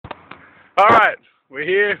Alright, we're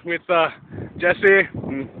here with Jesse,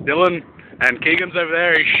 and Dylan, and Keegan's over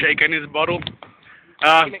there. He's shaking his bottle.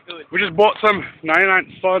 We just bought some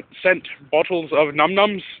 99-cent bottles of Num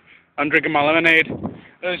Nums. I'm drinking my lemonade.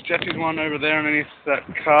 There's Jesse's one over there underneath that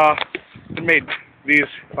car. It made these,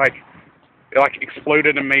 it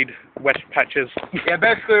exploded and made wet patches. Yeah,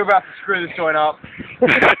 basically we're about to screw this joint up.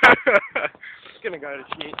 It's gonna go to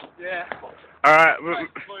shit. Yeah. Alright,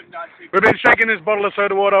 we've been shaking this bottle of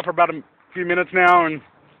soda water for about a few minutes now, and...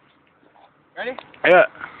 Ready? Yeah.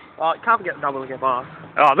 Oh, you can't forget the double-decker bus.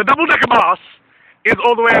 Oh, the double-decker bus is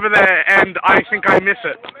all the way over there, and I think I miss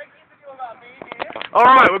it.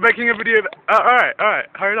 Alright, we're making a video... Alright,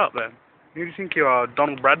 hurry it up then. Who do you think you are,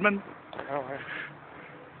 Donald Bradman? Oh,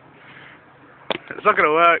 It's not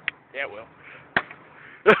gonna work. yeah, it will.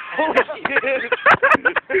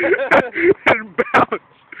 And bounce.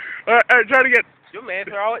 Alright, try to get... You man,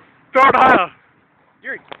 throw it. Throw it higher.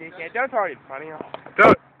 You're a dickhead. Don't throw it in front of you.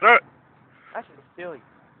 Throw it. That's just silly.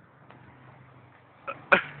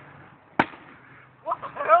 What the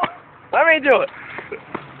hell? Let me do it.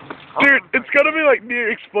 Dude, it's gonna be like near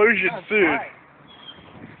explosion soon.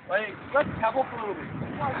 Wait, let's tap off a little bit.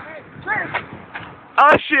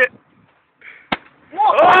 Ah, shit.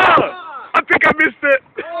 Whoa! Oh, I think I missed it.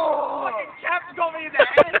 Oh, fucking cap got me in the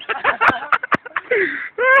head.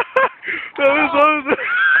 That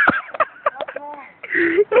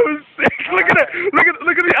was sick. Look at it.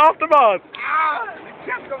 Look at the aftermath. The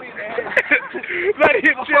cap got me in the head. That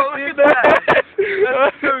hit just in the head.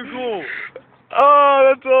 That's so cool. Oh,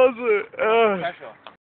 that's awesome. Pressure.